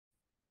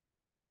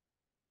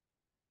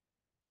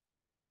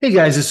Hey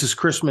guys, this is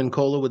Chris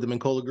Mincola with the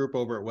Mincola Group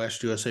over at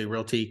West USA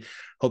Realty.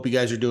 Hope you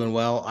guys are doing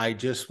well. I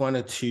just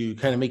wanted to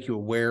kind of make you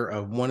aware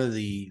of one of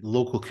the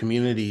local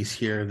communities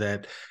here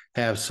that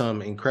have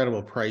some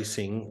incredible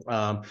pricing.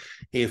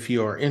 If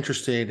you're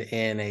interested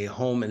in a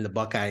home in the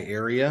Buckeye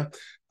area,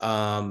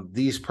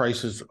 these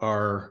prices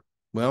are,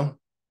 well,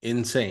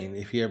 insane.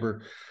 If you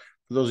ever,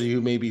 for those of you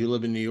maybe who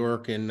live in New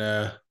York and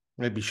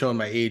might be showing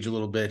my age a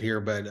little bit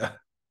here, but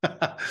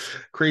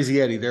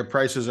Crazy Eddie, their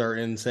prices are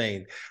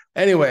insane.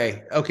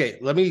 Anyway, okay,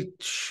 let me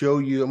show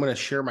you. I'm going to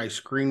share my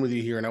screen with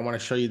you here, and I want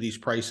to show you these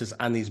prices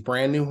on these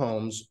brand new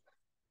homes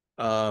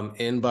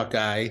in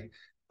Buckeye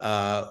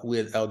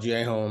with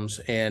LGI Homes,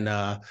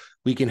 and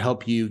we can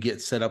help you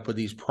get set up with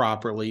these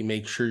properly.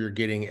 Make sure you're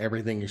getting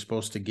everything you're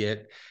supposed to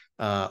get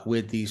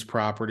with these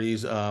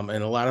properties, and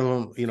a lot of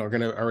them, are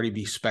going to already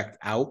be spec'd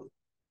out,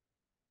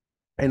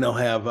 and they'll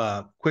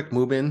have quick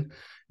move-in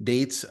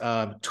dates,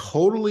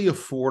 totally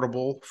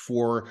affordable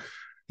for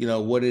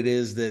what it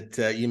is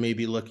that you may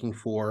be looking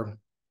for.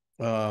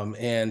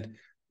 And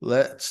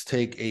let's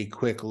take a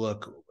quick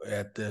look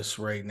at this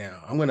right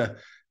now. I'm going to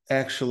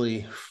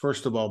actually,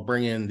 first of all,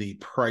 bring in the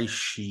price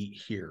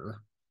sheet here,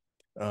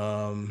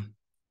 so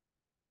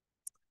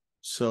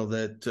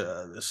that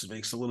this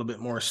makes a little bit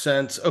more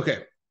sense.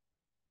 Okay.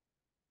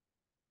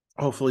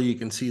 Hopefully you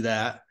can see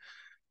that.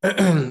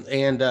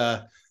 And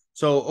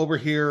so over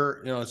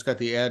here, it's got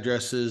the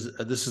addresses.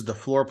 This is the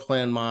floor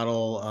plan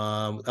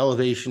model.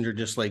 Elevations are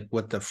just like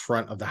what the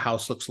front of the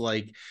house looks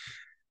like,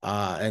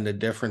 and the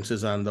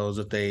differences on those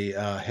that they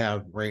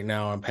have right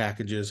now on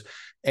packages.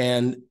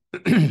 And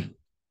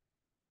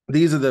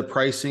these are the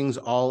pricings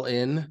all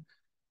in.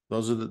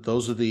 Those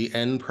are the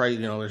end price.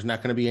 There's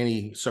not going to be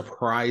any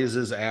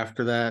surprises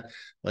after that,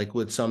 like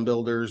with some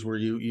builders where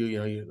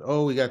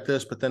oh, we got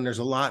this, but then there's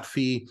a lot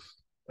fee,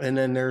 and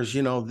then there's if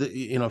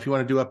you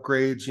want to do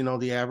upgrades,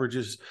 the average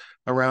is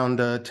around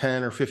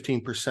 10 or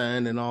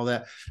 15% and all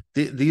that.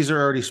 These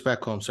are already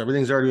spec homes, so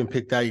everything's already been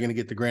picked out. You're going to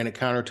get the granite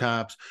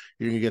countertops,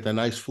 you're going to get the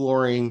nice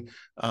flooring,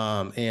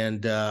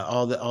 and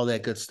all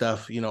that good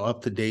stuff,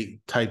 up to date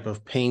type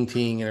of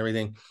painting and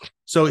everything.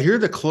 So here are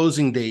the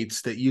closing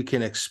dates that you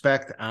can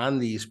expect on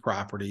these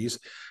properties,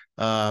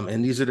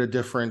 and these are the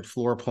different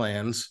floor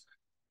plans,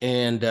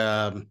 and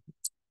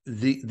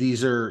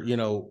these are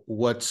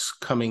what's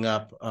coming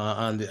up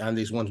on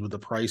these ones with the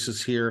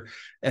prices here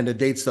and the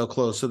dates they'll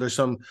close. So there's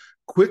some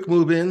quick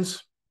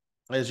move-ins,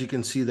 as you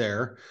can see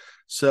there.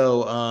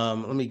 So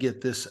let me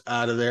get this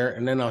out of there,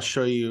 and then I'll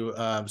show you.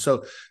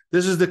 So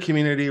this is the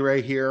community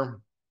right here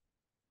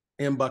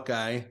in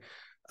Buckeye,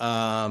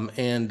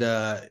 and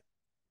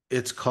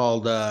it's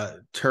called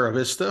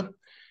Terravista.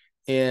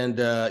 And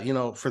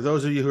for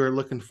those of you who are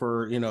looking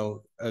for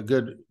a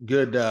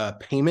good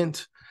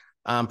payment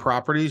on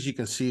properties, you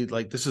can see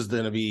like this is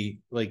going to be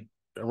like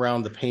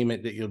around the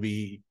payment that you'll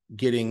be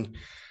getting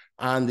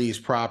on these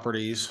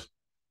properties.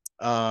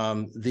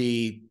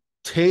 The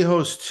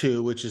Tejo's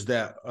 2, which is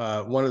that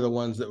one of the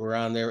ones that were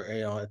on there,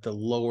 at the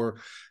lower.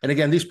 And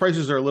again, these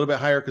prices are a little bit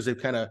higher because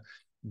they've kind of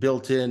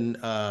built in,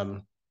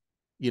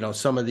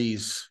 some of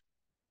these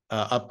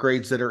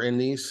upgrades that are in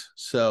these.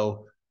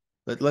 So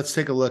let's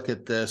take a look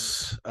at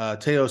this.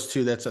 Tejo's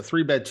 2, that's a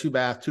 3-bed,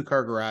 2-bath,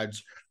 2-car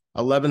garage,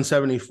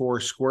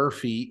 1174 square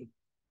feet.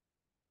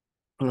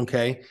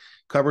 Okay.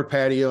 Covered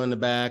patio in the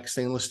back,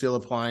 stainless steel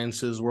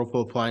appliances,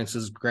 Whirlpool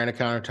appliances, granite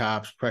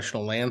countertops,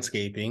 professional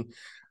landscaping.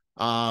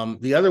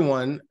 The other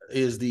one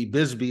is the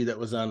Bisbee that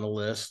was on the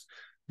list.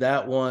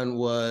 That one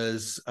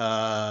was,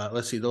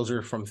 let's see, those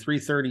are from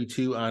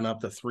 332 on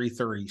up to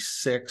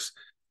 336.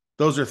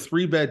 Those are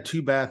 3-bed,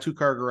 2-bath,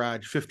 2-car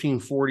garage,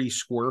 1540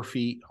 square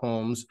feet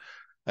homes.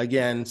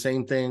 Again,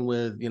 same thing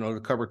with,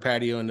 the covered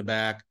patio in the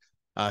back,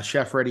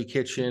 chef ready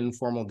kitchen,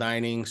 formal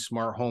dining,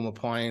 smart home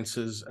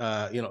appliances,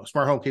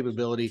 smart home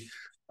capability,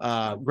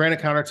 granite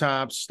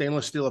countertops,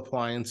 stainless steel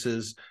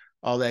appliances,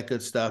 all that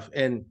good stuff.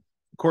 And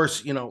of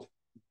course,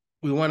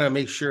 we want to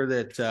make sure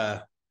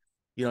that,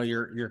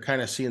 you're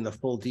kind of seeing the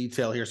full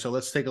detail here. So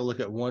let's take a look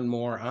at one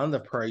more on the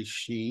price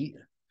sheet,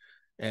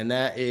 and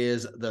that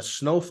is the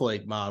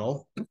Snowflake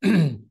model.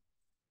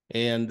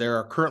 And there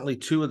are currently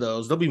 2 of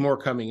those. There'll be more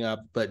coming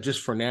up, but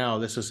just for now,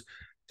 this is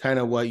kind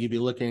of what you'd be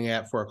looking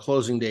at for a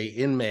closing date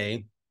in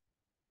May.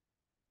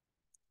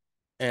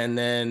 And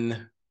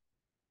then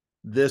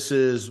this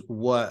is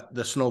what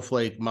the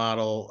Snowflake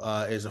model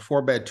is: a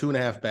 4-bed,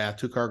 2.5-bath,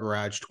 2-car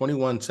garage,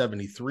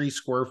 2173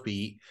 square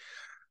feet,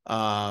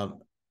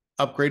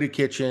 upgraded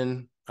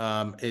kitchen.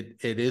 It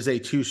is a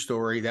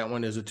 2-story. That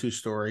one is a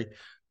 2-story.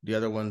 The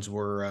other ones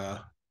were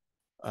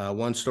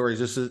 1-stories.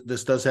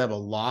 This does have a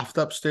loft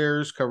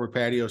upstairs, covered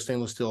patio,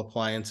 stainless steel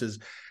appliances,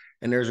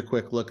 and there's a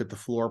quick look at the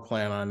floor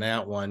plan on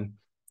that one,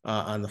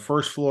 on the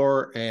first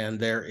floor, and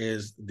there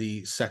is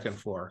the second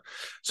floor.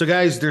 So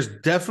guys, there's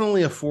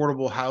definitely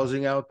affordable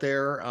housing out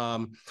there.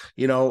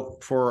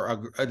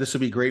 This would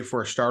be great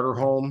for a starter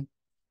home,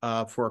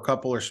 for a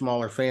couple or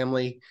smaller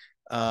family.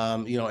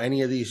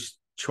 Any of these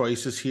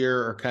choices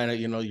here are kind of,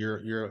 you know,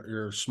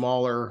 your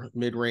smaller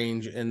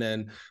mid-range and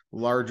then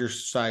larger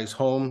size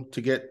home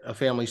to get a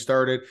family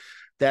started.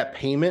 That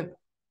payment,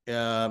 you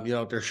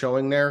know, they're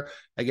showing there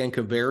again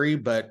could vary,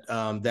 but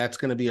that's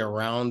going to be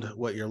around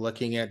what you're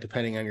looking at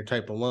depending on your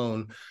type of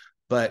loan.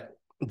 But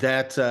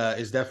that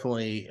is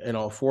definitely, you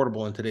know,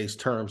 affordable in today's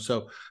terms.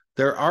 So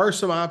there are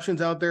some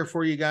options out there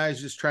for you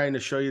guys, just trying to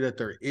show you that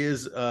there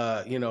is,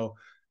 you know,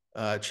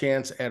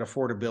 chance at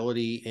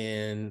affordability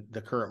in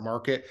the current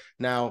market.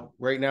 Now,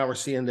 right now we're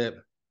seeing that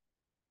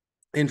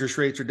interest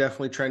rates are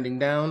definitely trending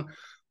down.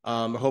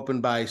 We're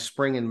hoping by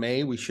spring and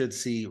May, we should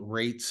see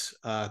rates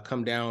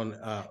come down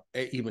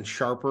even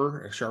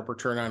sharper, a sharper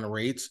turn on the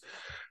rates.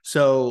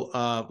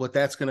 So what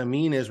that's going to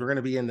mean is we're going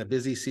to be in the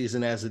busy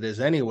season as it is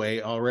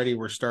anyway. Already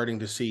we're starting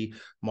to see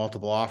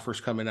multiple offers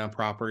coming on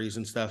properties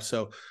and stuff.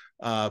 So,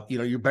 you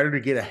know, you're better to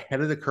get ahead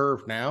of the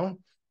curve now.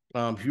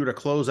 If you were to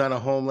close on a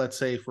home, let's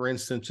say, for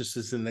instance, just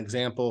as an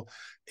example,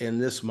 in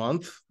this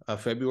month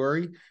of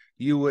February,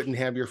 you wouldn't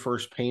have your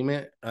first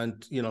payment on,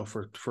 you know,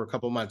 for a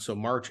couple of months. So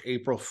March,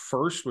 April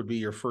 1st would be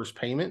your first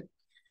payment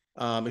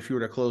if you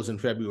were to close in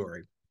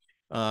February.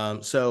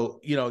 So,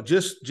 you know,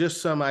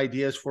 just some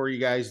ideas for you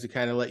guys to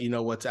kind of let you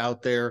know what's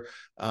out there.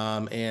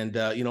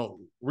 You know,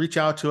 reach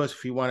out to us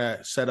if you want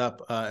to set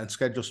up and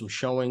schedule some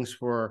showings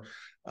for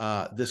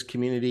this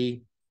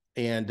community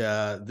and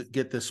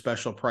get this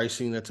special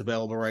pricing that's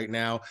available right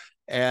now.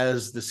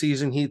 As the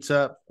season heats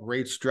up,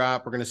 rates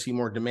drop, we're going to see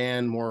more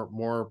demand,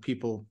 more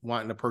people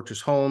wanting to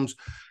purchase homes.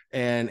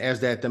 And as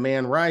that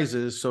demand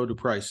rises, so do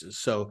prices.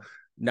 So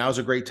now's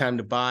a great time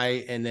to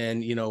buy. And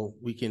then, you know,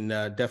 we can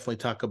definitely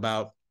talk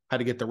about how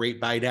to get the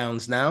rate buy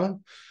downs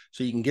now.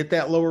 So you can get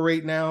that lower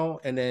rate now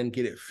and then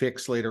get it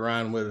fixed later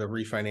on with a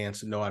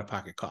refinance and no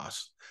out-of-pocket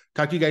costs.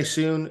 Talk to you guys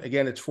soon.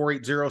 Again, it's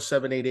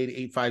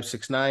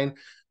 480-788-8569,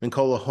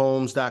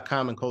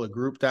 MancolaHomes.com,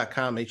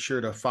 MancolaGroup.com. Make sure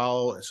to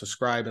follow,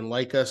 subscribe, and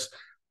like us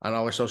on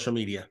all our social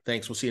media.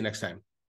 Thanks. We'll see you next time.